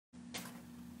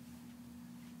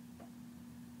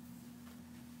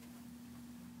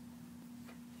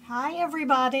Hi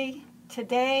everybody!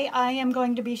 Today I am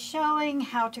going to be showing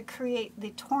how to create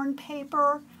the torn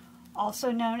paper, also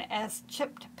known as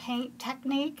chipped paint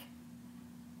technique.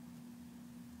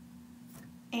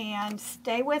 And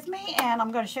stay with me and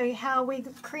I'm going to show you how we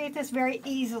create this very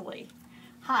easily.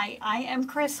 Hi, I am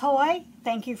Chris Haughey.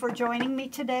 Thank you for joining me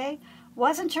today.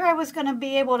 Wasn't sure I was going to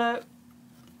be able to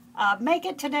make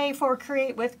it today for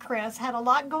Create with Chris. Had a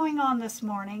lot going on this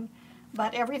morning,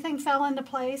 but everything fell into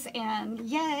place and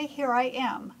yay, here I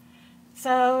am.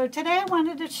 So today I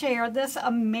wanted to share this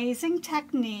amazing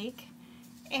technique,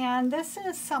 and this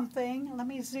is something, let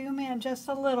me zoom in just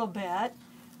a little bit,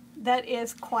 that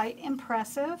is quite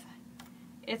impressive.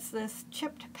 It's this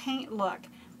chipped paint look,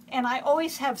 and I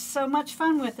always have so much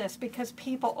fun with this because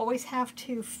people always have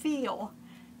to feel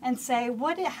and say,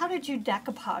 how did you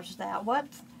decoupage that?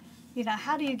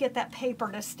 How do you get that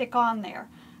paper to stick on there?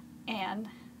 And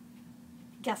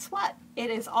guess what? It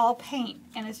is all paint,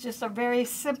 and it's just a very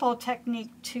simple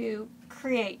technique to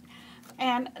create.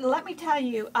 And let me tell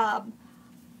you,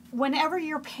 whenever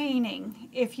you're painting,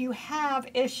 if you have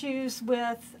issues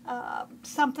with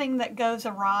something that goes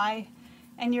awry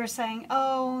and you're saying,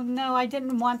 oh no, I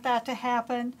didn't want that to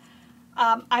happen,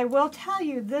 I will tell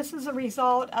you this is a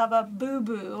result of a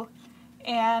boo-boo,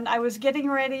 and I was getting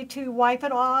ready to wipe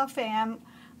it off and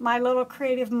my little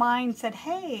creative mind said,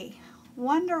 hey,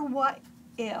 wonder what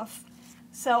if.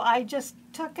 So I just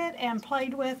took it and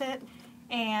played with it,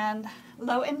 and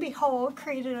lo and behold,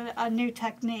 created a new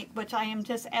technique, which I am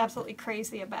just absolutely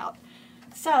crazy about.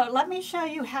 So let me show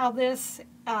you how this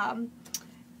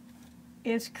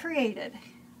is created.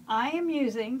 I am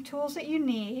using tools that you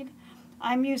need.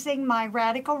 I'm using my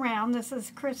Radical Round. This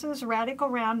is Chris's Radical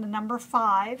Round, the number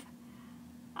 5.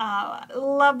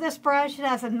 Love this brush. It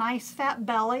has a nice fat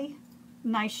belly,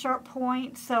 nice sharp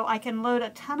point, so I can load a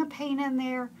ton of paint in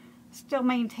there, still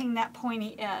maintain that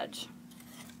pointy edge.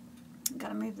 I'm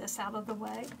going to move this out of the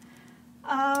way.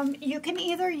 You can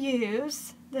either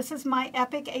use, this is my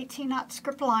Epic 18-aught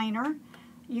script liner.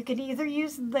 You can either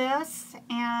use this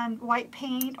and white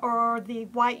paint or the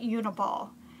white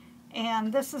Uni-Ball.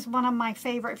 And this is one of my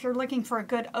favorite. If you're looking for a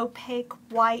good opaque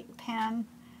white pen,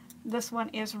 this one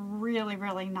is really,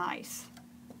 really nice.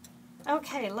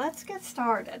 Okay, let's get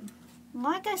started.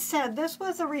 Like I said, this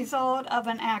was a result of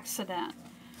an accident.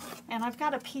 And I've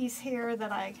got a piece here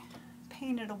that I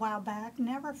painted a while back,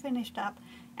 never finished up.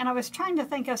 And I was trying to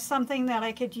think of something that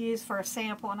I could use for a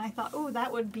sample, and I thought, oh,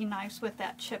 that would be nice with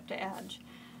that chipped edge.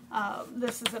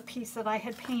 This is a piece that I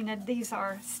had painted. These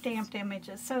are stamped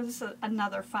images, so this is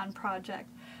another fun project.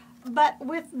 But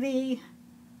with the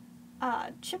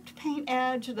chipped paint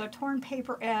edge, the torn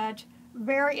paper edge,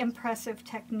 very impressive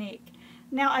technique.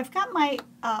 Now I've got my,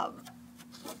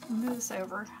 move this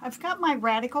over, I've got my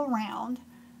Radical Round.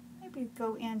 Maybe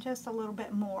go in just a little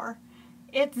bit more.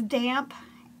 It's damp,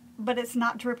 but it's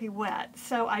not drippy wet.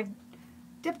 So I've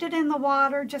dipped it in the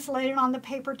water, just laid it on the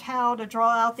paper towel to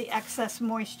draw out the excess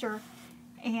moisture.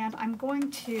 And I'm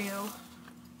going to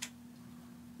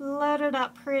load it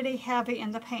up pretty heavy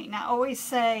in the paint. Now I always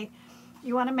say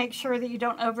you want to make sure that you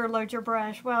don't overload your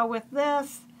brush. Well, with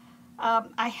this,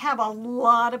 I have a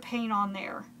lot of paint on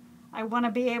there. I want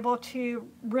to be able to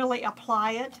really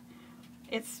apply it.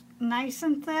 It's nice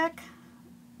and thick,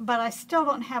 but I still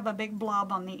don't have a big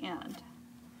blob on the end.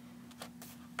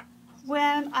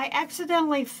 When I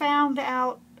accidentally found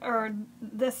out, or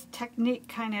this technique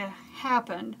kind of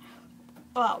happened,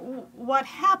 what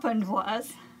happened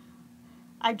was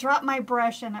I dropped my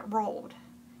brush and it rolled.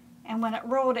 And when it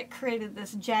rolled, it created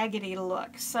this jaggedy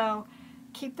look. So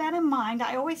keep that in mind.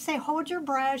 I always say hold your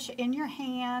brush in your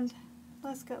hand.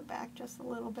 Let's go back just a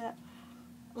little bit.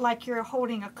 Like you're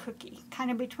holding a cookie, kind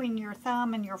of between your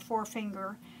thumb and your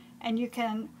forefinger. And you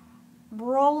can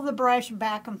roll the brush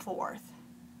back and forth.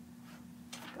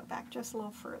 Go back just a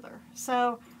little further.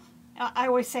 So I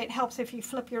always say it helps if you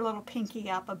flip your little pinky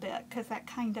up a bit, because that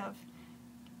kind of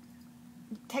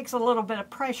takes a little bit of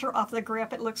pressure off the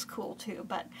grip. It looks cool too,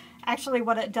 but actually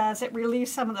what it does, it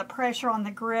relieves some of the pressure on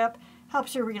the grip,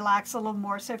 helps you relax a little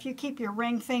more. So if you keep your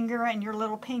ring finger and your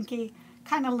little pinky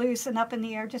kind of loose and up in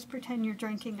the air, just pretend you're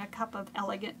drinking a cup of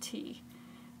elegant tea,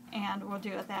 and we'll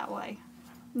do it that way.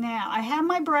 Now I have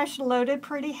my brush loaded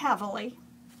pretty heavily,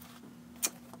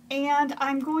 and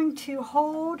I'm going to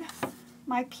hold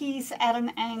my piece at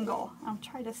an angle. I'll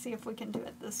try to see if we can do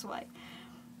it this way.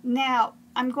 Now,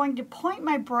 I'm going to point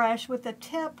my brush with the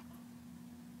tip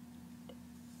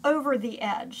over the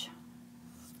edge.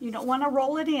 You don't want to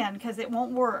roll it in because it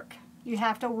won't work. You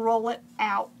have to roll it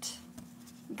out.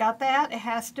 Got that? It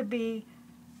has to be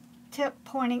tip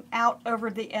pointing out over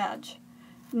the edge.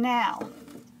 Now,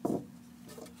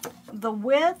 the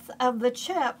width of the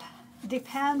chip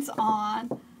depends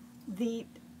on the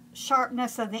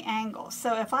sharpness of the angle.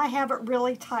 So if I have it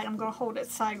really tight, I'm going to hold it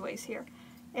sideways here.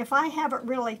 If I have it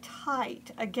really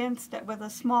tight against it with a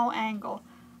small angle,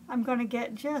 I'm going to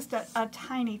get just a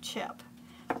tiny chip.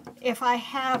 If I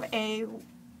have a,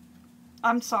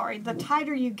 I'm sorry, the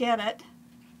tighter you get it,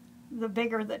 the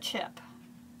bigger the chip.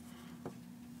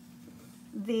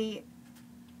 The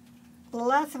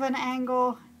less of an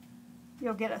angle,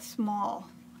 you'll get a small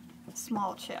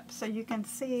chip. So you can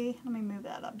see, let me move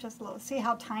that up just a little. See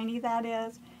how tiny that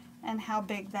is and how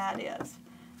big that is.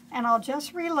 And I'll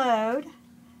just reload,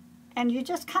 and you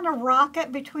just kind of rock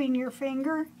it between your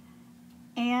finger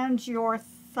and your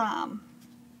thumb,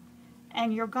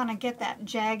 and you're going to get that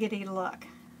jaggedy look.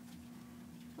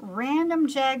 Random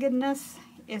jaggedness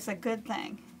is a good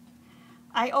thing.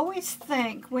 I always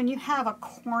think when you have a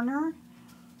corner,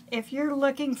 if you're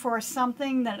looking for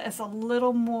something that is a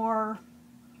little more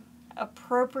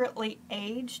appropriately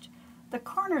aged, the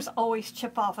corners always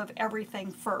chip off of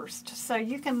everything first. So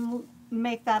you can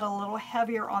make that a little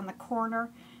heavier on the corner.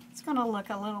 It's going to look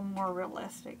a little more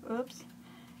realistic. Oops.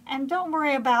 And don't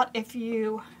worry about if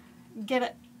you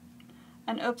get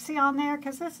an oopsie on there,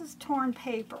 because this is torn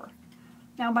paper.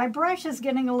 Now my brush is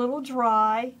getting a little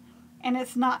dry and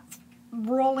it's not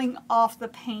rolling off the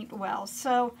paint well.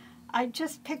 So I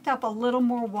just picked up a little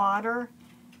more water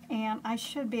and I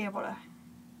should be able to,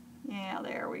 yeah,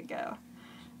 there we go.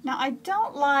 Now I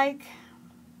don't like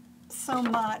so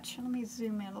much, let me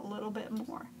zoom in a little bit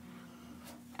more.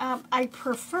 I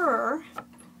prefer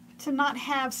to not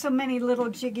have so many little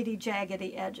jiggity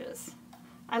jaggedy edges.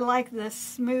 I like this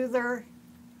smoother,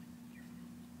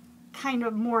 kind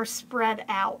of more spread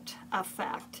out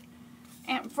effect.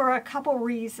 And for a couple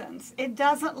reasons. It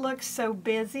doesn't look so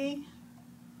busy.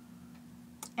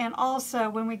 And also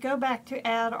when we go back to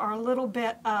add our little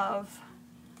bit of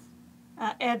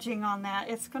edging on that,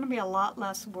 it's going to be a lot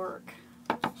less work.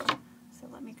 So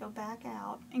let me go back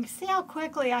out. And see how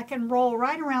quickly I can roll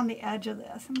right around the edge of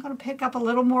this. I'm going to pick up a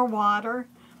little more water.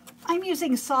 I'm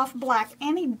using soft black.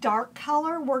 Any dark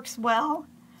color works well.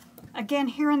 Again,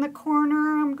 here in the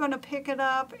corner, I'm going to pick it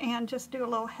up and just do a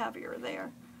little heavier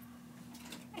there.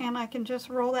 And I can just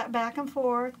roll that back and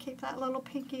forth, keep that little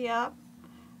pinky up.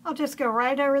 I'll just go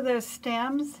right over those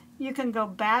stems. You can go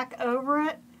back over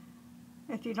it.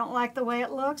 If you don't like the way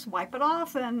it looks, wipe it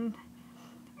off. And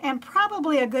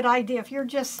probably a good idea if you're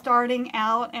just starting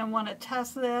out and want to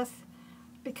test this,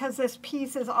 because this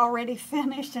piece is already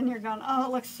finished and you're going, oh,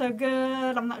 it looks so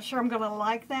good, I'm not sure I'm going to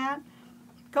like that.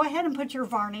 Go ahead and put your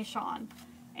varnish on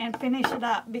and finish it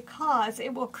up, because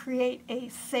it will create a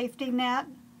safety net.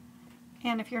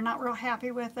 And if you're not real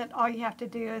happy with it, all you have to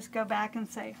do is go back and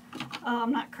say, oh,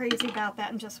 I'm not crazy about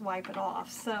that, and just wipe it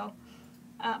off. So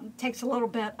it takes a little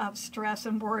bit of stress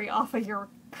and worry off of your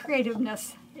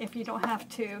creativeness if you don't have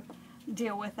to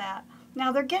deal with that.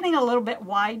 Now they're getting a little bit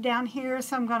wide down here,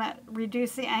 so I'm going to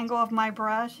reduce the angle of my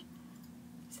brush.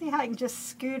 See how I can just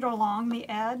scoot along the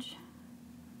edge?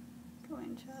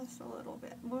 Going just a little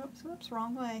bit. Whoops, whoops,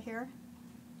 wrong way here.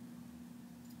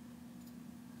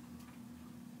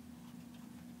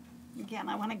 Again,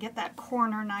 I want to get that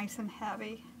corner nice and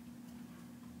heavy.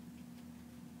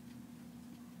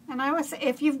 And I always say,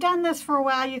 if you've done this for a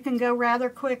while, you can go rather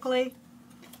quickly.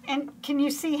 And can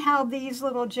you see how these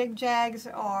little jig-jags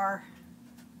are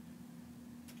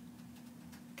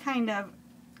kind of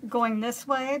going this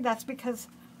way? That's because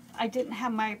I didn't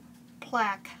have my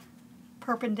plaque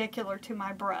perpendicular to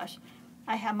my brush.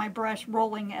 I have my brush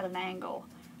rolling at an angle.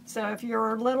 So if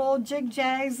your little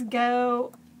jig-jags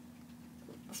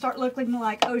start looking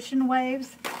like ocean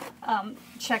waves,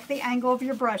 check the angle of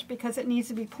your brush, because it needs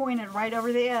to be pointed right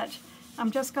over the edge.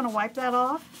 I'm just going to wipe that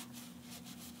off.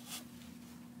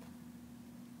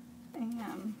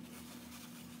 And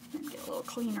get a little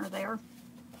cleaner there.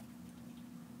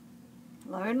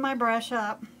 Load my brush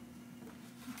up.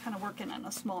 I'm kind of working in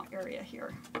a small area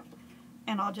here.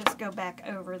 And I'll just go back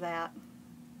over that.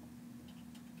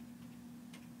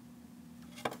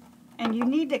 And you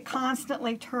need to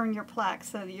constantly turn your plaque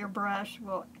so that your brush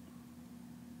will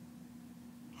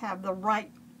have the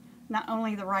right, not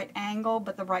only the right angle,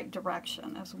 but the right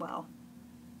direction as well.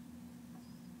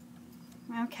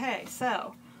 Okay,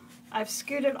 so I've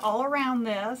scooted all around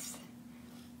this,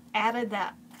 added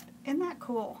that. Isn't that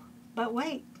cool? But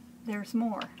wait, there's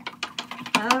more.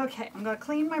 Okay, I'm going to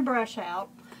clean my brush out.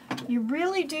 You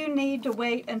really do need to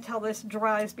wait until this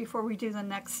dries before we do the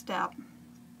next step.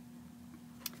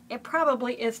 It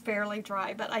probably is fairly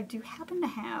dry, but I do happen to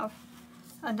have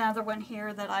another one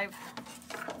here that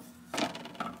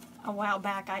a while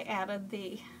back I added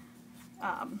the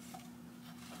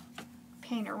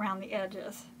paint around the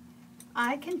edges.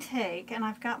 I can take, and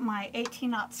I've got my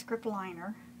 18-aught script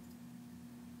liner.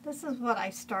 This is what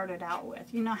I started out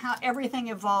with. You know how everything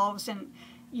evolves and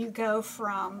you go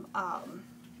from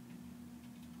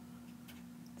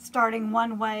starting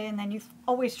one way and then you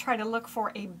always try to look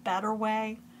for a better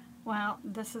way. Well,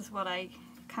 this is what I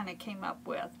kind of came up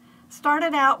with.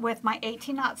 Started out with my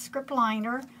 18-aught script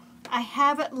liner. I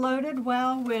have it loaded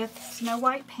well with Snow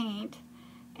White paint,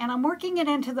 and I'm working it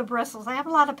into the bristles. I have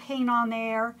a lot of paint on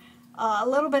there, a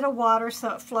little bit of water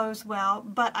so it flows well,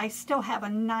 but I still have a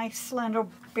nice slender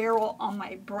barrel on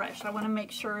my brush. I want to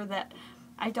make sure that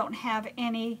I don't have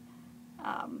any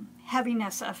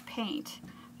heaviness of paint.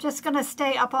 Just going to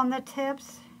stay up on the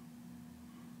tips,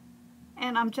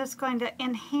 and I'm just going to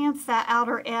enhance that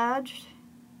outer edge.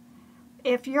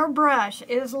 If your brush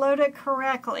is loaded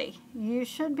correctly, you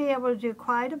should be able to do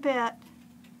quite a bit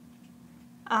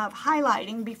of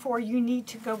highlighting before you need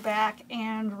to go back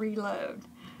and reload.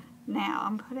 Now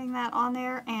I'm putting that on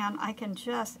there, and I can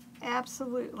just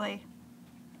absolutely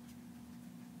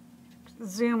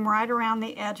zoom right around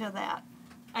the edge of that.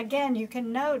 Again, you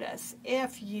can notice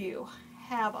if you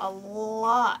have a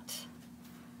lot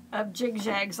of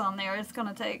jig-jags on there, it's going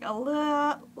to take a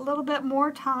little bit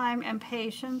more time and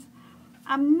patience.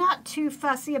 I'm not too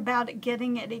fussy about it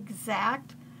getting it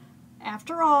exact.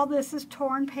 After all, this is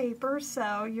torn paper,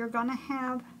 so you're going to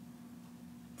have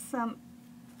some,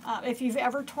 if you've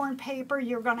ever torn paper,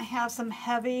 you're going to have some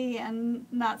heavy and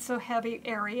not so heavy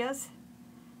areas.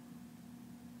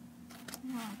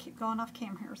 I keep going off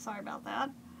camera here, sorry about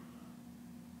that.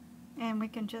 And we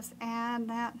can just add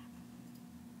that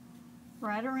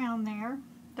right around there.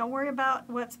 Don't worry about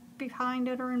what's behind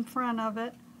it or in front of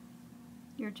it.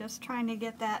 You're just trying to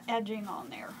get that edging on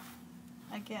there.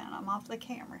 Again, I'm off the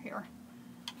camera here.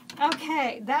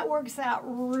 Okay, that works out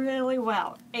really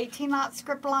well. 18-aught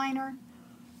script liner,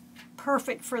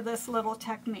 perfect for this little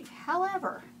technique.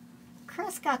 However,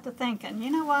 Chris got to thinking, you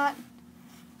know what?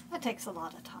 That takes a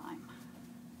lot of time.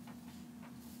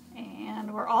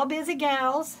 And we're all busy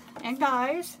gals and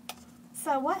guys.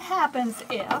 So what happens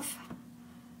if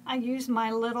I use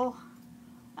my little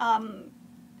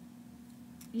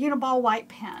Uni-Ball White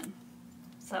Pen?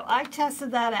 So I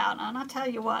tested that out, and I'll tell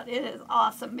you what, it is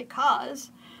awesome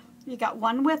because you got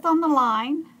one width on the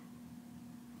line.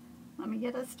 Let me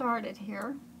get it started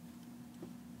here.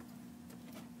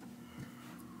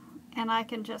 And I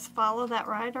can just follow that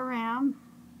right around.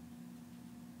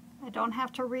 I don't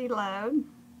have to reload.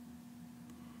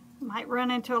 Might run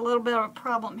into a little bit of a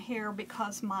problem here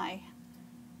because my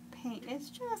paint is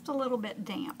just a little bit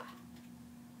damp.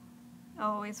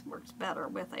 Always works better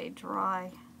with a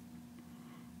dry.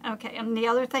 Okay, and the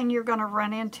other thing you're going to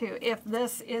run into, if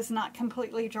this is not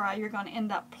completely dry, you're going to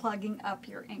end up plugging up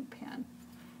your ink pen.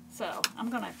 So I'm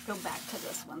going to go back to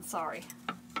this one, sorry.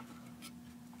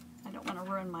 I don't want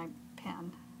to ruin my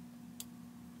pen.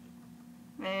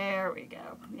 There we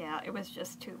go. Yeah, it was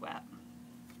just too wet.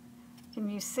 Can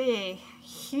you see?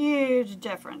 Huge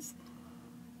difference.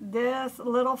 This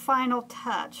little final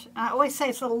touch. I always say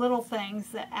it's the little things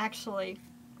that actually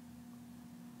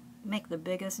make the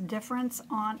biggest difference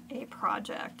on a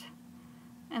project.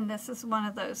 And this is one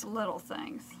of those little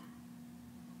things.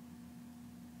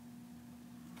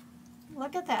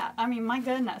 Look at that. I mean, my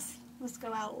goodness. Let's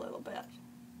go out a little bit.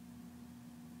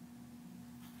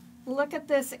 Look at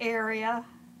this area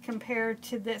compared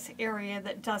to this area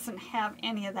that doesn't have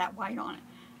any of that white on it.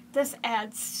 This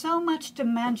adds so much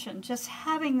dimension, just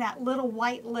having that little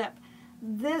white lip.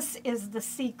 This is the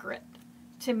secret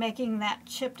to making that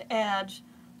chipped edge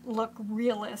look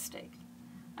realistic.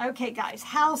 Okay guys,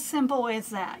 how simple is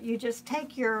that? You just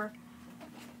take your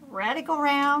radical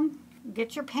round,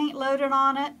 get your paint loaded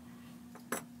on it,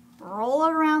 roll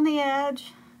it around the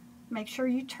edge, make sure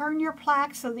you turn your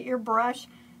plaque so that your brush,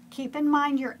 keep in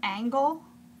mind your angle,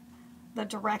 the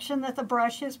direction that the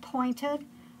brush is pointed.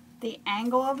 The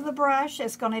angle of the brush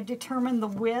is going to determine the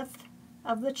width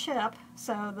of the chip.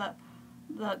 So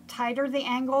the tighter the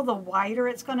angle, the wider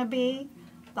it's going to be.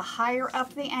 The higher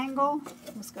up the angle,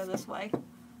 let's go this way,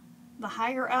 the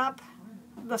higher up,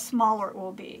 the smaller it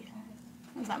will be.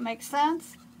 Does that make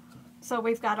sense? So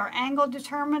we've got our angle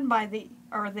determined by the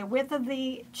width of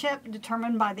the chip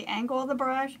determined by the angle of the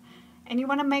brush. And you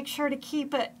want to make sure to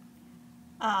keep it,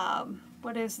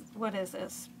 what is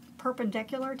this?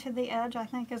 Perpendicular to the edge, I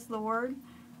think is the word.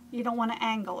 You don't want to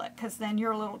angle it because then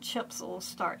your little chips will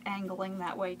start angling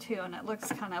that way too, and it looks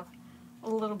kind of a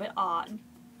little bit odd.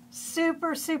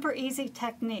 Super, super easy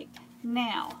technique.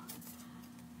 Now,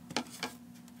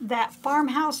 that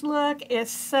farmhouse look is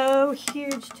so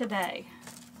huge today.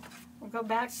 We'll go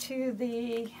back to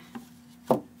the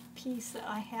piece that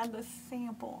I had the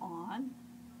sample on.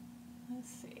 Let's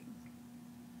see.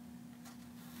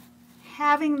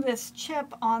 Having this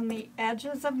chip on the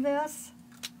edges of this,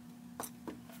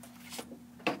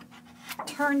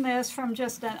 turn this from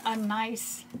just a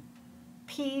nice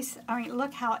piece. I mean,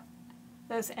 look how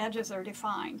those edges are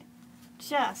defined.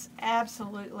 Just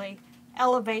absolutely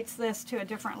elevates this to a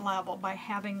different level by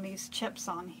having these chips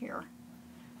on here.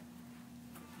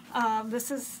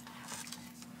 This is...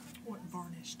 What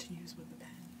varnish to use with the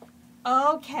pen?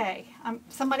 Okay.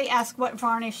 Somebody asked what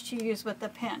varnish to use with the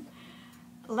pen.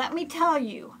 Let me tell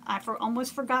you, I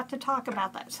almost forgot to talk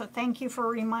about that, so thank you for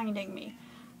reminding me.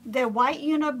 The white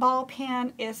Uni-Ball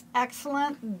pen is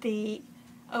excellent. The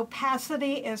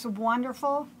opacity is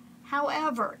wonderful.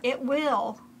 However, it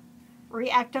will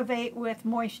reactivate with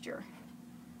moisture.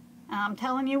 I'm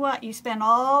telling you what, you spend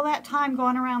all that time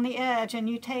going around the edge and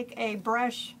you take a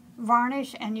brush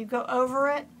varnish and you go over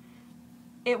it,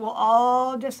 it will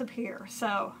all disappear.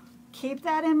 So keep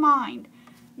that in mind.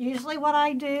 Usually what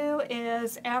I do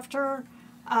is after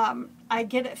I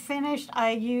get it finished,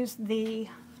 I use the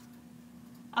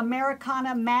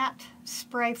Americana matte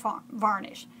spray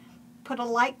varnish. Put a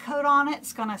light coat on it,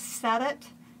 it's going to set it.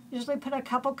 Usually put a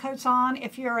couple coats on.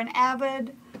 If you're an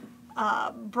avid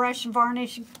brush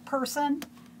varnish person,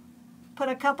 put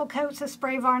a couple coats of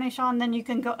spray varnish on, then you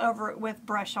can go over it with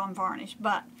brush on varnish.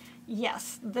 But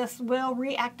yes, this will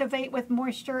reactivate with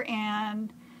moisture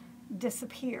and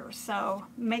disappear. So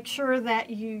make sure that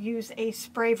you use a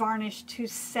spray varnish to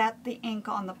set the ink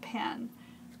on the pen.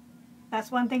 That's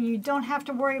one thing you don't have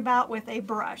to worry about with a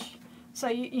brush. So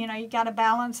you know, you got to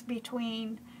balance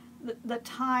between the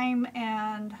time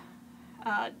and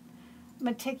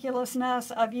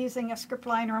meticulousness of using a script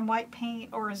liner and white paint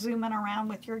or zooming around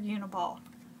with your Uni-Ball.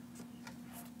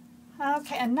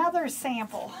 Okay, another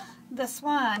sample. This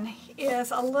one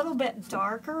is a little bit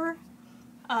darker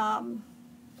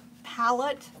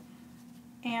palette,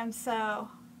 and so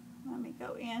let me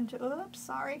go into, oops,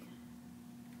 sorry.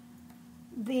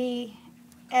 The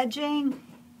edging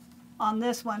on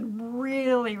this one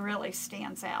really, really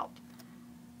stands out.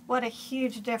 What a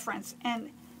huge difference. And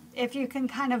if you can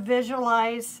kind of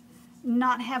visualize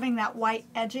not having that white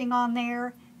edging on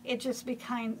there, it just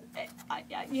becomes,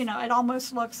 you know, it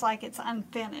almost looks like it's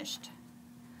unfinished.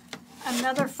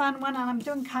 Another fun one, and I'm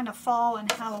doing kind of fall and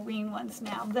Halloween ones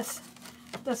now. This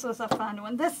was a fun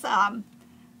one. This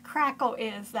crackle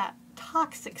is that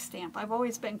toxic stamp. I've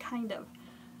always been kind of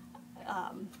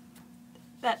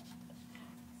that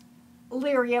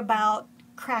leery about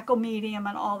crackle medium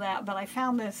and all that, but I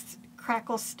found this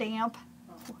crackle stamp.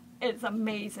 It's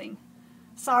amazing.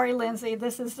 Sorry, Lindsay,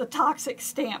 this is the toxic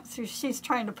stamp. So she's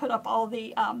trying to put up all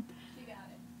the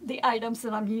items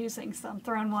that I'm using, so I'm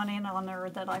throwing one in on her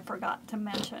that I forgot to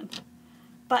mention.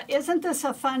 But isn't this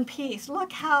a fun piece?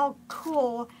 Look how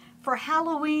cool. For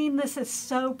Halloween, this is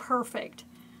so perfect.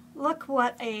 Look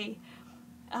what a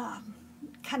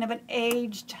kind of an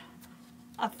aged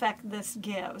effect this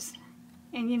gives.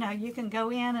 And you know, you can go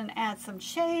in and add some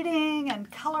shading and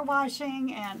color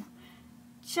washing and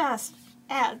just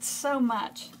add so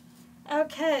much.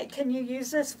 Okay, can you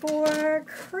use this for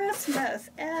Christmas?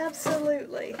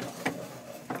 Absolutely.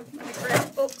 Let me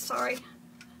grab, oh, sorry.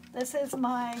 This is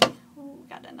my, ooh,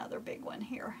 got another big one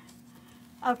here.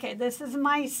 Okay, this is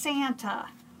my Santa.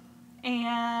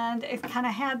 And it kind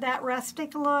of had that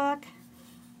rustic look.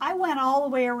 I went all the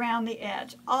way around the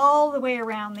edge,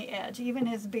 even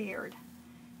his beard.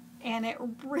 And it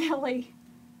really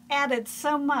added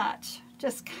so much.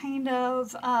 Just kind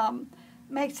of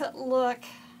makes it look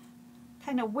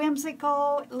kind of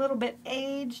whimsical, a little bit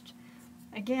aged.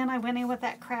 Again, I went in with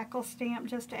that crackle stamp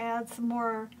just to add some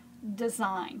more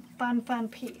design. Fun, fun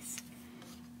piece.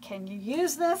 Can you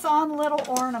use this on little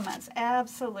ornaments?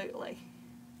 Absolutely.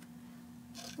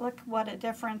 Look what a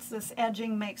difference this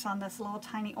edging makes on this little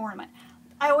tiny ornament.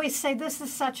 I always say this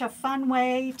is such a fun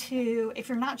way to, if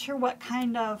you're not sure what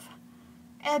kind of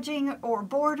edging or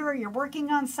border, you're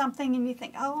working on something and you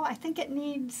think, oh, I think it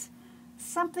needs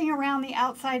something around the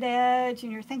outside edge,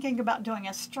 and you're thinking about doing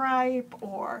a stripe,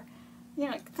 or, you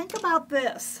know, think about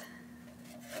this.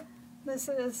 This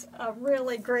is a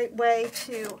really great way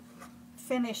to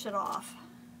finish it off.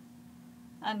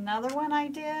 Another one I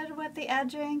did with the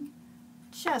edging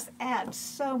just adds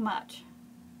so much.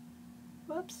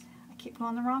 Whoops, I keep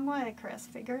going the wrong way, Chris.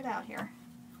 Figure it out here.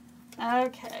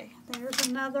 Okay, there's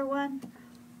another one.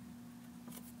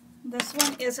 This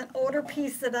one is an older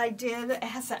piece that I did. It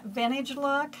has that vintage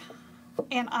look.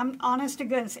 And I'm honest to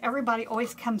goodness, everybody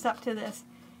always comes up to this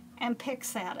and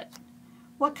picks at it.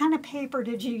 What kind of paper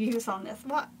did you use on this?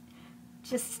 What?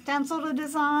 Just stenciled a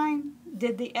design?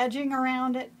 Did the edging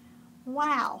around it?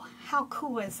 Wow, how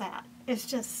cool is that? It's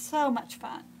just so much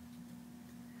fun.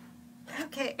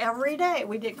 Okay, every day.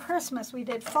 We did Christmas, we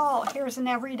did fall. Here's an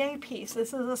everyday piece.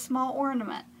 This is a small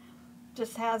ornament.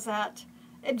 Just has that,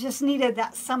 it just needed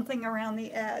that something around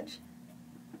the edge.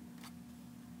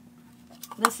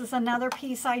 This is another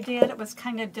piece I did. It was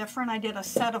kind of different. I did a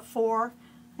set of 4.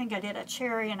 I think I did a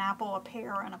cherry, an apple, a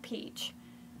pear, and a peach.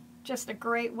 Just a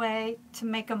great way to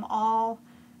make them all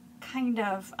kind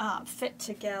of fit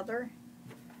together.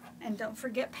 And don't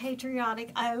forget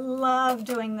patriotic. I love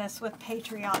doing this with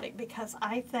patriotic because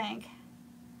I think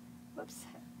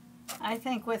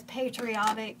with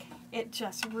patriotic it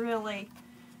just really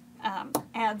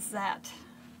adds that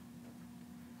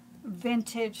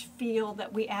vintage feel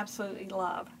that we absolutely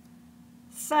love.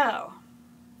 So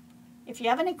if you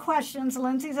have any questions,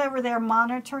 Lindsay's over there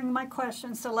monitoring my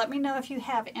questions, so let me know if you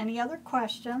have any other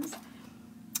questions.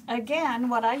 Again,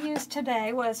 what I used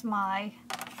today was my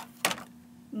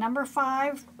number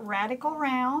 5 Radical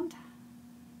Round.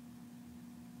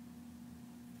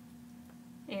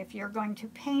 If you're going to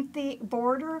paint the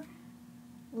border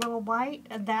little white,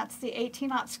 that's the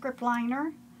 18-aught script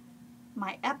liner,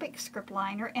 my Epic script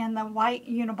liner, and the white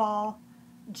Uni-Ball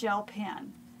gel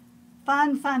pen.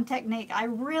 Fun technique. I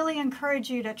really encourage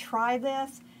you to try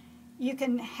this. You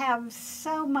can have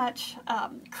so much,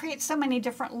 create so many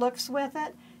different looks with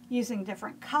it using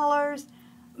different colors,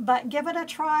 but give it a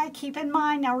try. Keep in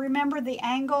mind, now remember the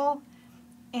angle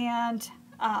and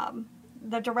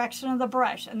the direction of the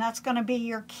brush, and that's going to be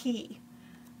your key.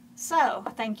 So,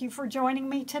 thank you for joining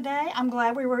me today. I'm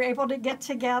glad we were able to get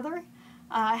together.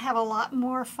 I have a lot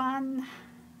more fun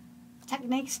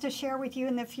techniques to share with you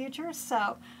in the future,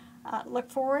 so look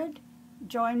forward.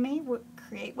 Join me,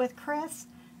 Create with Chris,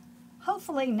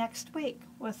 hopefully next week.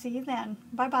 We'll see you then.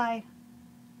 Bye-bye.